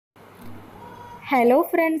Hello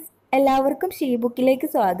friends, എല്ലാവർക്കും she ബുക്കിലേക്ക്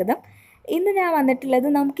സ്വാഗതം. ഇന്ന് ഞാൻ വന്നിട്ടുള്ളത്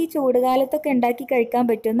നമുക്ക് ഈ ചൂടുകാലത്തൊക്കെ ഉണ്ടാക്കി കഴിക്കാൻ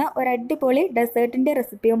പറ്റുന്ന ഒരു അടിപൊളി ഡെസേർട്ടിൻ്റെ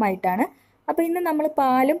റെസിപ്പിയുമായിട്ടാണ്. അപ്പോൾ ഇന്ന് നമ്മൾ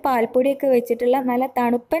പാലും പാൽപ്പൊടിയൊക്കെ വെച്ചിട്ടുള്ള നല്ല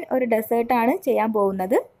തണുപ്പൻ ഒരു ഡെസേർട്ടാണ് ചെയ്യാൻ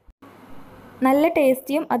പോകുന്നത്. നല്ല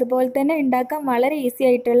ടേസ്റ്റിയും അതുപോലെ തന്നെ ഉണ്ടാക്കാൻ വളരെ ഈസി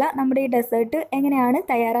ആയിട്ടുള്ള നമ്മുടെ ഈ ഡെസേർട്ട് എങ്ങനെയാണ്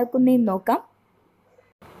തയ്യാറാക്കുന്നതെന്ന് നോക്കാം.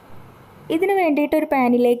 ഇതിന് വേണ്ടിയിട്ട് ഒരു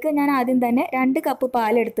പാനിലേക്ക് ഞാൻ ആദ്യം തന്നെ 2 കപ്പ്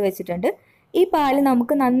പാൽ എടുത്ത് വെച്ചിട്ടുണ്ട്. ഈ പാൽ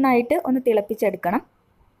നമുക്ക് നന്നായിട്ട് ഒന്ന് തിളപ്പിച്ചെടുക്കണം.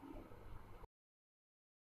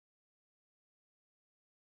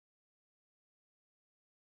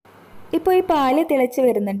 ഇപ്പോൾ ഈ പാല് തിളച്ച്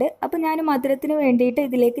വരുന്നുണ്ട്. അപ്പോൾ ഞാൻ മധുരത്തിന് വേണ്ടിയിട്ട്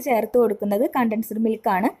ഇതിലേക്ക് ചേർത്ത് കൊടുക്കുന്നത് കണ്ടൻസ്ഡ്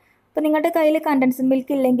മിൽക്കാണ്. അപ്പോൾ നിങ്ങളുടെ കയ്യിൽ കണ്ടൻസ്ഡ്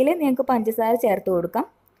മിൽക്ക് ഇല്ലെങ്കിൽ നിങ്ങൾക്ക് പഞ്ചസാര ചേർത്ത് കൊടുക്കാം.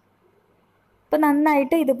 അപ്പോൾ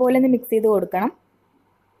നന്നായിട്ട് ഇതുപോലെ ഒന്ന് മിക്സ് ചെയ്ത് കൊടുക്കണം.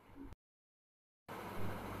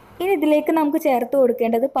 ഇനി ഇതിലേക്ക് നമുക്ക് ചേർത്ത്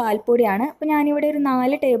കൊടുക്കേണ്ടത് പാൽപ്പൊടിയാണ്. അപ്പോൾ ഞാനിവിടെ ഒരു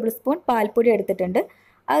 4 ടേബിൾ സ്പൂൺ പാൽപ്പൊടി എടുത്തിട്ടുണ്ട്.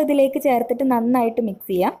 അത് ഇതിലേക്ക് ചേർത്തിട്ട് നന്നായിട്ട് മിക്സ്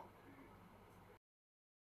ചെയ്യാം.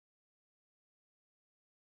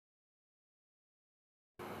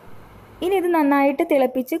 ഇനി ഇത് നന്നായിട്ട്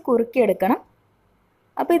തിളപ്പിച്ച് കുറുക്കിയെടുക്കണം.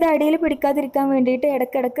 അപ്പോൾ ഇത് അടിയിൽ പിടിക്കാതിരിക്കാൻ വേണ്ടിയിട്ട്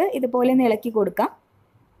ഇടയ്ക്കിടയ്ക്ക് ഇതുപോലെ ഒന്ന് ഇളക്കി കൊടുക്കാം.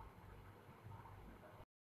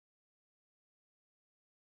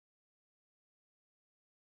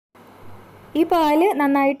 ഈ പാല്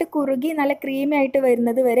നന്നായിട്ട് കുറുകി നല്ല ക്രീമി ആയിട്ട്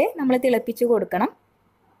വരുന്നത് വരെ നമ്മൾ തിളപ്പിച്ച് കൊടുക്കണം.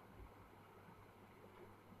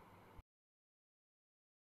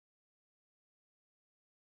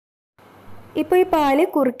 ഇപ്പോൾ ഈ പാല്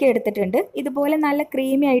കുറുക്കി എടുത്തിട്ടുണ്ട്. ഇതുപോലെ നല്ല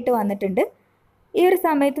ക്രീമി ആയിട്ട് വന്നിട്ടുണ്ട്. ഈ ഒരു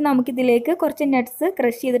സമയത്ത് നമുക്കിതിലേക്ക് കുറച്ച് നട്ട്സ്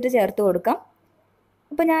ക്രഷ് ചെയ്തിട്ട് ചേർത്ത് കൊടുക്കാം.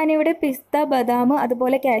 അപ്പോൾ ഞാനിവിടെ പിസ്ത, ബദാം,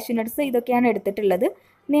 അതുപോലെ കാഷ്യൂ നട്ട്സ് ഇതൊക്കെയാണ് എടുത്തിട്ടുള്ളത്.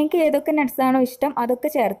 നിങ്ങൾക്ക് ഏതൊക്കെ നട്ട്സാണോ ഇഷ്ടം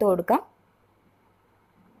അതൊക്കെ ചേർത്ത് കൊടുക്കാം.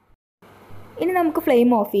 ഇനി നമുക്ക് ഫ്ലെയിം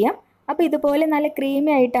ഓഫ് ചെയ്യാം. അപ്പോൾ ഇതുപോലെ നല്ല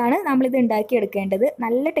ക്രീമി ആയിട്ടാണ് നമ്മളിത് ഉണ്ടാക്കിയെടുക്കേണ്ടത്.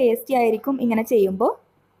 നല്ല ടേസ്റ്റി ആയിരിക്കും ഇങ്ങനെ ചെയ്യുമ്പോൾ.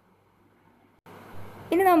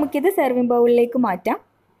 ഇനി നമുക്കിത് സെർവിങ് ബൗളിലേക്ക് മാറ്റാം.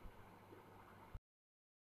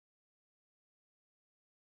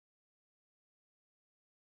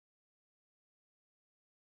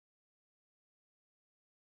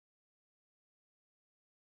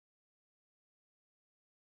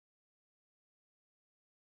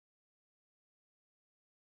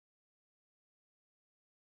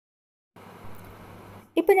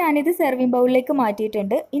 ഇപ്പോൾ ഞാനിത് സെർവിങ് ബൗളിലേക്ക്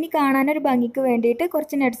മാറ്റിയിട്ടുണ്ട്. ഇനി കാണാനൊരു ഭംഗിക്ക് വേണ്ടിയിട്ട്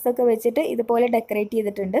കുറച്ച് നട്ട്സൊക്കെ വെച്ചിട്ട് ഇതുപോലെ ഡെക്കറേറ്റ്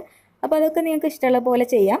ചെയ്തിട്ടുണ്ട്. അപ്പോൾ അതൊക്കെ നിങ്ങൾക്ക് ഇഷ്ടമുള്ള പോലെ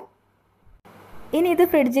ചെയ്യാം. ഇനി ഇത്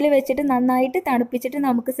ഫ്രിഡ്ജിൽ വെച്ചിട്ട് നന്നായിട്ട് തണുപ്പിച്ചിട്ട്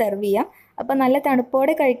നമുക്ക് സെർവ് ചെയ്യാം. അപ്പോൾ നല്ല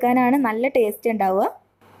തണുപ്പോടെ കഴിക്കാനാണ് നല്ല ടേസ്റ്റ് ഉണ്ടാവുക.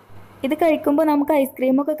 ഇത് കഴിക്കുമ്പോൾ നമുക്ക്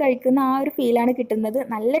ഐസ്ക്രീമൊക്കെ കഴിക്കുന്ന ആ ഒരു ഫീലാണ് കിട്ടുന്നത്.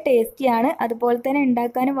 നല്ല ടേസ്റ്റിയാണ്, അതുപോലെ തന്നെ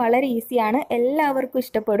ഉണ്ടാക്കാനും വളരെ ഈസിയാണ്. എല്ലാവർക്കും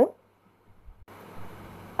ഇഷ്ടപ്പെടും.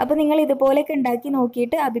 അപ്പോൾ നിങ്ങൾ ഇതുപോലെയൊക്കെ ഉണ്ടാക്കി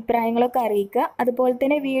നോക്കിയിട്ട് അഭിപ്രായങ്ങളൊക്കെ അറിയിക്കുക. അതുപോലെ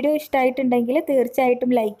തന്നെ വീഡിയോ ഇഷ്ടമായിട്ടുണ്ടെങ്കിൽ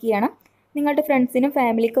തീർച്ചയായിട്ടും ലൈക്ക് ചെയ്യണം. നിങ്ങളുടെ ഫ്രണ്ട്സിനും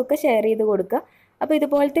ഫാമിലിക്കൊക്കെ ഷെയർ ചെയ്ത് കൊടുക്കുക. അപ്പോൾ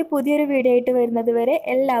ഇതുപോലത്തെ പുതിയൊരു വീഡിയോ ആയിട്ട് വരുന്നത് വരെ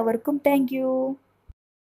എല്ലാവർക്കും താങ്ക്